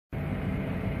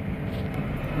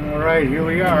Alright, here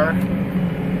we are.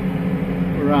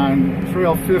 We're on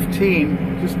Trail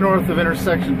 15, just north of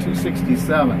intersection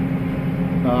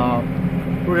 267.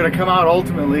 We're going to come out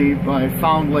ultimately by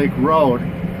Found Lake Road.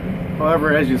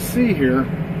 However, as you see here,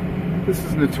 this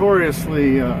is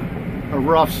notoriously a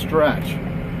rough stretch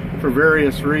for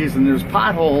various reasons. There's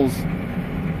potholes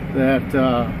that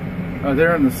are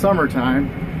there in the summertime,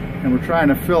 and we're trying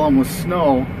to fill them with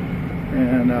snow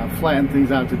and flatten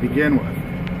things out to begin with.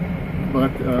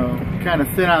 But kind of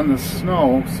thin on the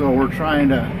snow, so we're trying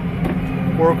to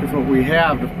work with what we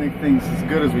have to make things as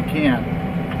good as we can.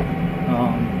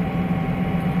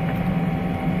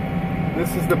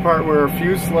 This is the part where a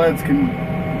few sleds can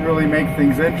really make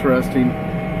things interesting,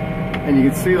 and you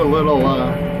can see the little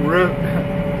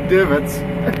divots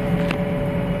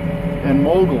and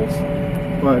moguls.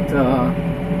 But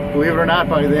believe it or not,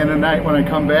 by the end of the night when I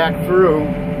come back through,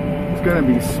 it's going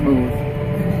to be smooth.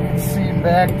 You can see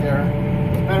back there.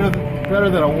 Better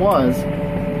than it was,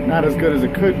 not as good as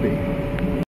it could be.